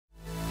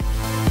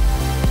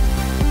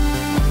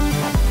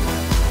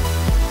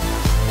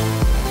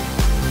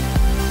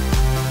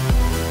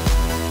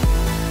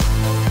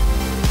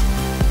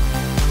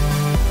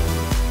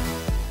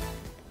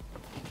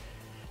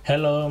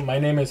Hello, my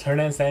name is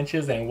Hernan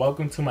Sanchez and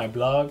welcome to my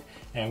blog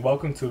and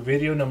welcome to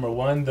video number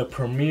 1, the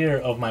premiere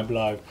of my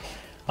blog.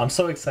 I'm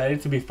so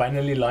excited to be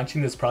finally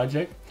launching this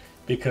project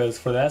because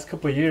for the last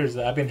couple of years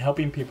I've been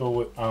helping people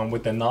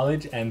with the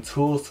knowledge and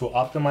tools to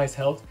optimize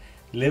health,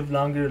 live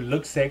longer,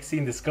 look sexy,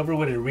 and discover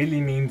what it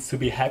really means to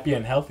be happy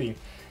and healthy.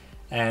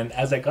 And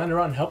as I've gone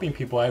around helping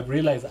people, I've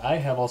realized I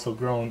have also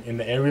grown in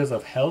the areas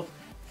of health,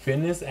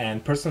 fitness,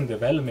 and personal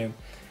development.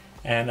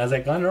 And as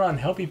I've gone around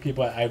helping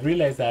people, I've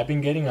realized that I've been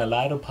getting a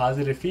lot of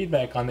positive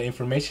feedback on the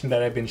information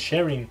that I've been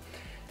sharing.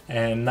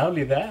 And not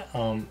only that,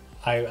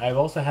 I've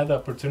also had the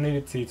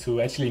opportunity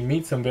to actually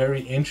meet some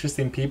very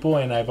interesting people,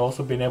 and I've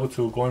also been able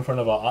to go in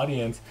front of an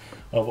audience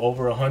of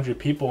over 100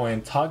 people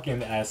and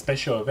talking at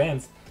special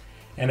events.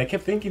 And I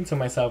kept thinking to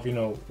myself, you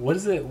know, what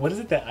is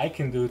it that I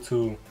can do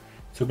to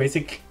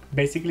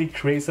basically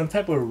create some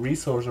type of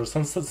resource or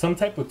some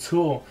type of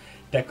tool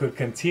that could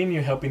continue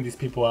helping these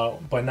people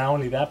out, but not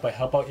only that, but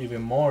help out even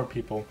more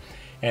people.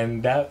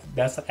 And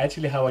that's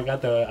actually how I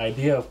got the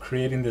idea of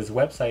creating this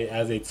website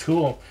as a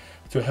tool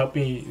to help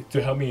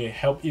me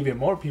help even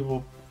more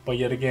people, but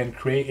yet again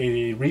create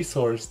a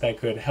resource that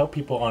could help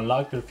people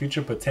unlock their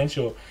future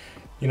potential,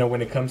 you know,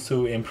 when it comes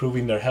to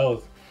improving their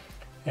health.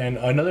 And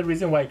another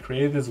reason why I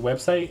created this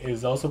website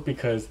is also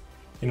because,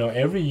 you know,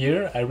 every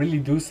year I really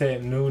do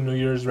set New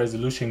Year's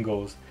resolution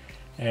goals.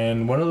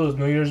 And one of those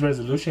New Year's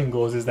resolution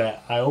goals is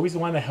that I always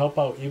want to help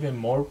out even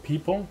more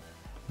people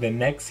the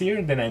next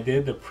year than I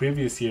did the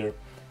previous year.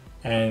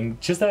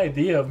 And just the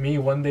idea of me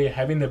one day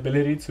having the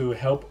ability to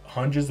help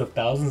hundreds of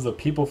thousands of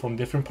people from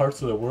different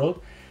parts of the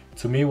world,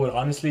 to me would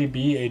honestly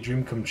be a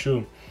dream come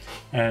true.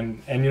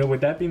 And you know,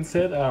 with that being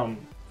said,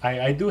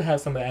 I do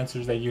have some of the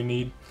answers that you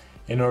need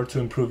in order to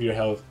improve your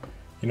health.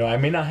 You know, I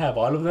may not have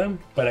all of them,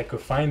 but I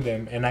could find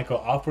them and I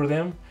could offer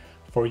them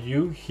for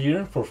you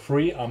here for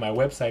free on my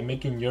website,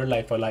 making your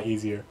life a lot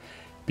easier.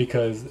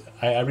 Because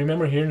I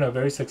remember hearing a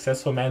very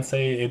successful man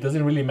say, it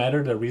doesn't really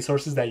matter the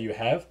resources that you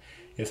have,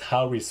 it's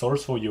how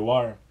resourceful you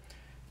are.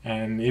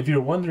 And if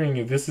you're wondering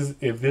if this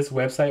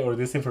website or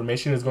this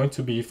information is going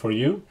to be for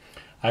you,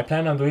 I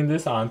plan on doing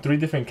this on 3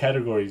 different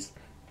categories.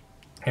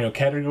 You know,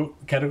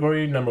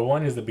 category number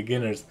 1 is the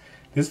beginners.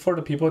 This is for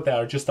the people that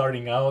are just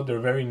starting out. They're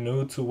very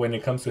new to when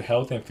it comes to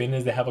health and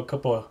fitness. They have a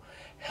couple of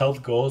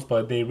health goals,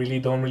 but they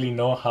don't really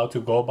know how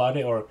to go about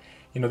it, or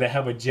you know, they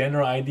have a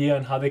general idea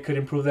on how they could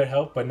improve their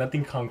health, but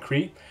nothing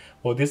concrete.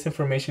 Well, this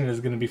information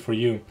is going to be for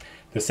you.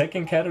 The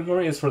second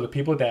category is for the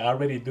people that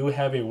already do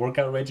have a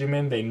workout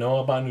regimen. They know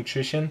about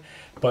nutrition,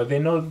 but they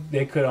know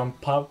they could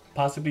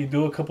possibly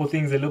do a couple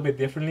things a little bit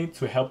differently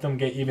to help them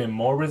get even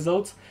more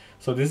results.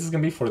 So this is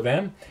going to be for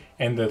them.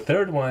 And the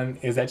third one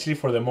is actually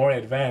for the more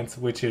advanced,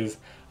 which is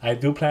I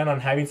do plan on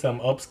having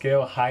some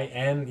upscale,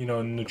 high-end, you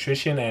know,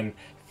 nutrition and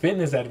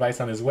fitness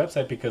advice on this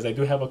website, because I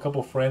do have a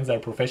couple friends that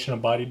are professional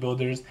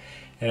bodybuilders,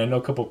 and I know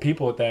a couple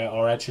people that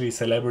are actually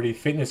celebrity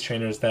fitness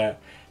trainers that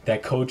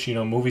coach, you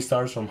know, movie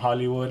stars from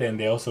Hollywood, and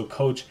they also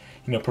coach,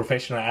 you know,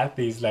 professional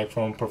athletes, like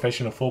from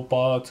professional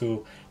football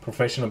to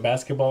professional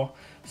basketball.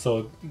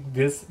 So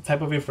this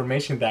type of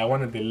information that I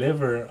want to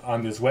deliver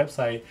on this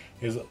website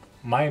is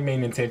my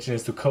main intention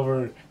is to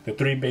cover the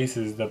 3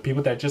 bases: the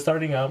people that are just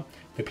starting out,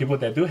 the people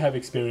that do have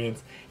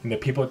experience, and the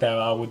people that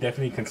I would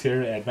definitely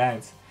consider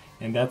advanced.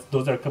 And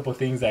those are a couple of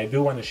things that I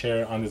do want to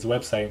share on this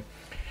website.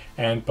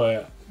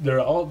 But there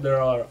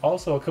are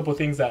also a couple of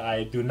things that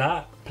I do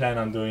not plan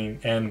on doing,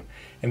 and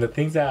the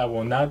things that I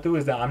will not do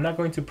is that I'm not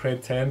going to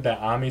pretend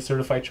that I'm a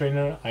certified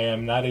trainer. I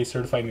am not a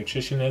certified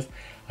nutritionist.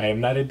 I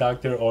am not a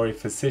doctor or a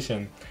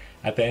physician.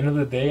 At the end of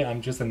the day,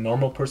 I'm just a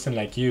normal person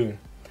like you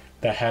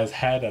that has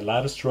had a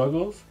lot of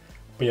struggles,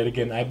 but yet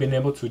again, I've been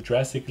able to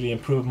drastically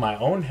improve my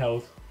own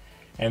health.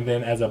 And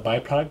then as a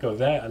byproduct of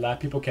that, a lot of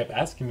people kept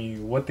asking me,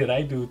 what did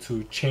I do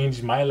to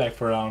change my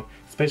life around,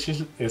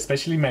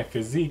 especially my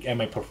physique and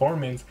my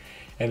performance?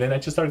 And then I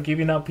just started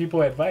giving out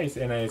people advice,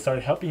 and I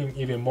started helping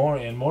even more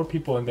and more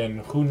people. And then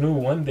who knew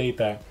one day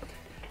that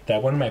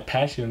one of my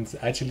passions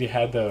actually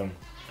had the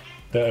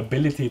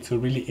ability to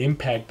really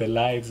impact the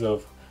lives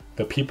of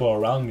the people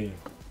around me.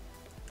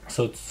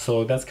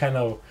 So that's kind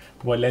of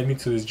what led me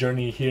to this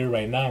journey here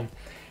right now.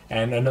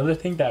 And another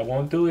thing that I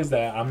won't do is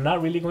that I'm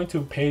not really going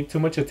to pay too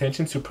much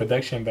attention to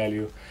production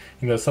value.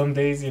 You know, some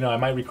days, you know, I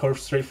might record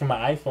straight from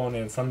my iPhone,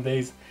 and some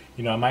days,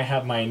 you know, I might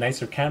have my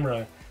nicer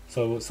camera.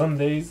 So some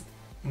days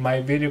my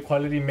video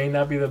quality may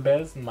not be the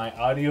best, my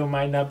audio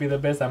might not be the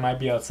best, I might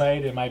be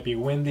outside, it might be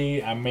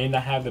windy, I may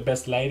not have the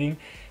best lighting.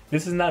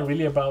 This is not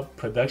really about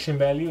production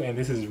value, and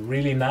this is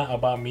really not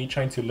about me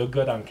trying to look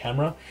good on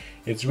camera.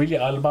 It's really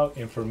all about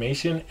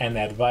information and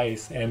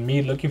advice, and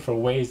me looking for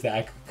ways that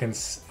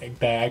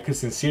I could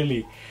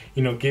sincerely,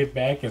 you know, give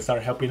back and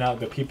start helping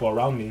out the people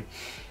around me.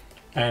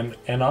 And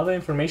all the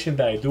information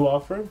that I do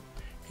offer,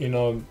 you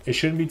know, it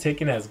shouldn't be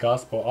taken as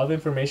gospel. All the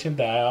information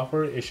that I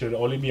offer, it should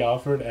only be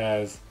offered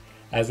as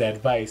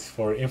advice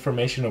for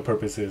informational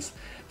purposes.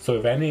 So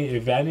if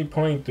at any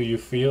point do you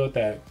feel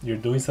that you're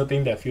doing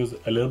something that feels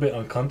a little bit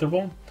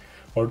uncomfortable,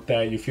 or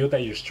that you feel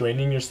that you're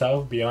straining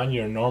yourself beyond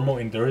your normal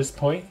endurance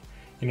point,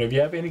 if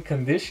you have any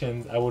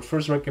conditions, I would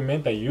first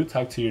recommend that you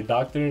talk to your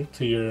doctor,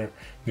 to your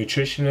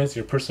nutritionist,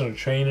 your personal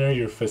trainer,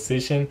 your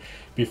physician,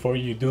 before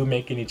you do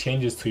make any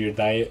changes to your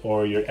diet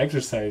or your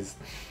exercise.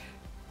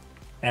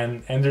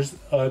 And there's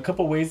a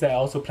couple ways that I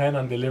also plan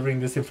on delivering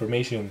this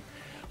information.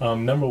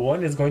 Number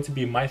one is going to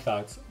be my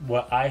thoughts,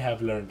 what I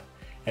have learned.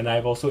 And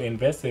I've also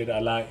invested a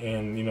lot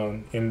in,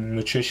 in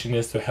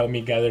nutritionists to help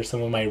me gather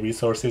some of my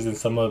resources and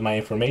some of my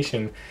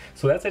information.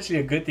 So that's actually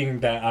a good thing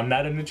that I'm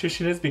not a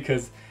nutritionist,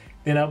 because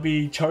then I'll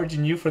be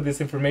charging you for this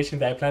information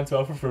that I plan to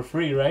offer for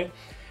free, right?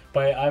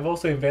 But I've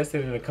also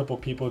invested in a couple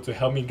people to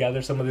help me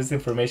gather some of this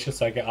information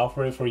so I can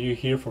offer it for you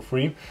here for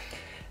free.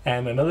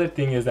 And another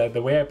thing is that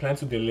the way I plan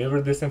to deliver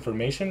this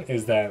information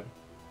is that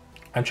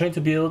I'm trying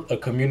to build a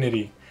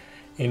community.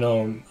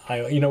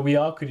 We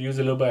all could use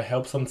a little bit of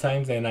help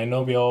sometimes, and I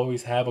know we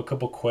always have a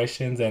couple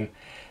questions, and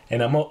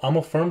I'm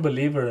a firm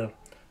believer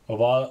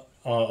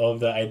of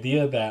the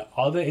idea that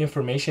all the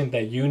information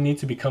that you need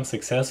to become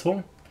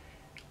successful,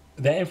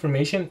 that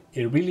information,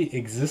 it really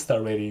exists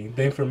already.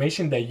 The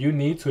information that you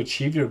need to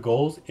achieve your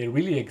goals, it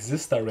really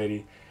exists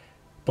already.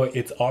 But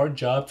it's our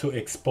job to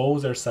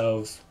expose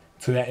ourselves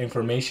to that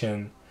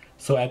information.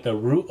 So at the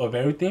root of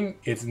everything,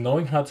 it's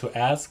knowing how to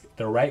ask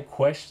the right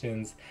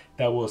questions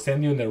that will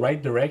send you in the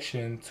right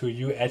direction to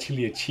you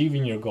actually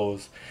achieving your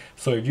goals.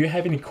 So if you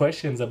have any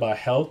questions about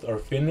health or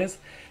fitness,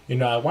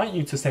 I want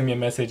you to send me a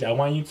message. I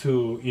want you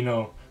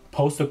to,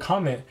 post a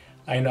comment.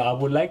 I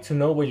would like to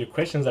know what your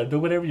questions are. Do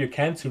whatever you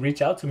can to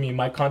reach out to me.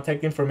 My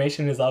contact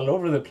information is all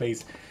over the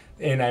place.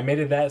 And I made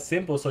it that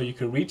simple so you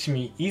could reach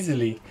me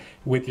easily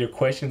with your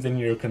questions and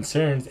your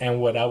concerns. And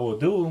what I will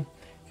do,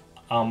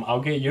 I'll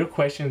get your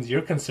questions,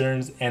 your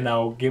concerns, and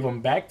I'll give them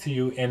back to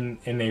you in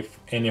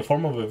a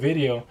form of a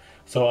video.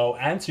 So I'll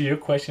answer your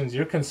questions,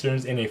 your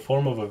concerns in a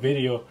form of a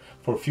video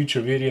for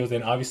future videos.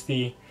 And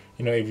obviously,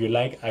 if you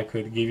like, I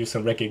could give you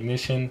some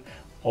recognition,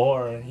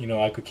 or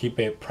I could keep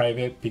it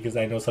private, because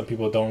I know some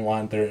people don't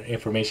want their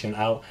information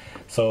out.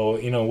 So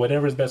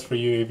whatever is best for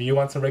you. If you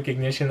want some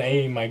recognition,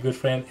 hey, my good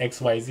friend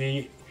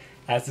XYZ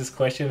asked this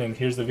question and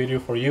here's the video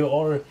for you,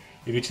 or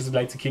if you just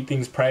like to keep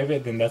things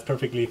private, then that's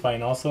perfectly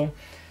fine also.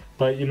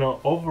 But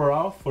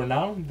overall, for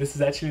now, this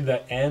is actually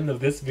the end of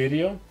this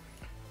video,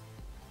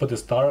 but the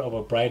start of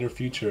a brighter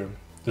future,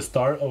 the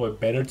start of a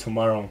better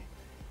tomorrow.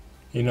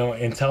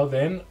 Until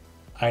then,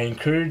 I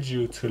encourage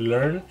you to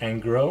learn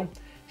and grow.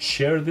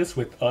 Share this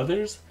with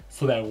others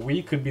so that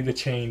we could be the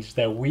change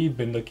that we've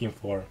been looking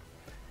for.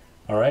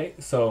 All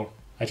right, so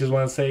I just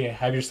want to say,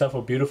 have yourself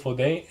a beautiful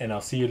day, and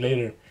I'll see you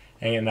later.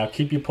 And I'll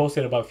keep you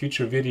posted about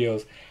future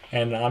videos.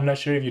 And I'm not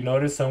sure if you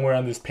noticed somewhere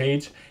on this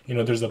page,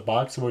 there's a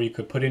box where you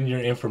could put in your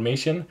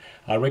information.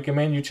 I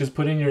recommend you just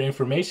put in your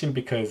information,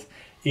 because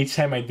each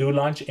time I do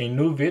launch a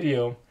new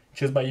video,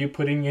 just by you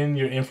putting in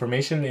your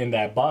information in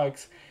that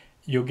box,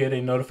 you'll get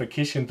a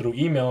notification through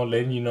email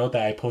letting you know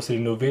that I posted a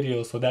new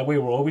video. So that way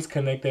we're always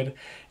connected,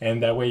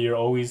 and that way you're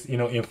always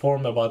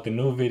informed about the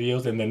new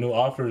videos and the new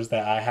offers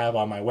that I have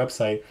on my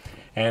website.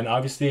 And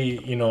obviously,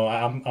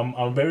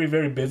 I'm very,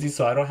 very busy,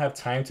 so I don't have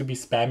time to be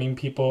spamming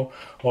people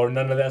or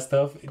none of that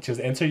stuff. Just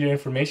enter your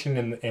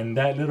information in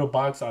that little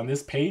box on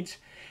this page,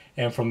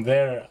 and from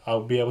there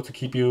I'll be able to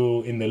keep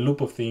you in the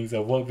loop of things,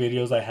 of what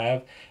videos I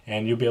have,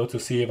 and you'll be able to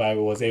see if I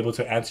was able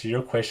to answer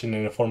your question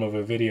in the form of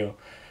a video.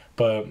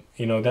 But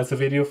that's the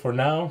video for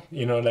now.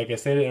 Like I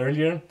said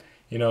earlier,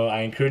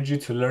 I encourage you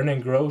to learn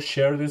and grow.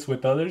 Share this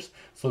with others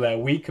so that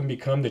we can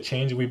become the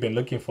change we've been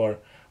looking for.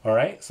 All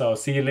right, so I'll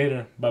see you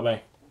later. Bye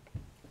bye.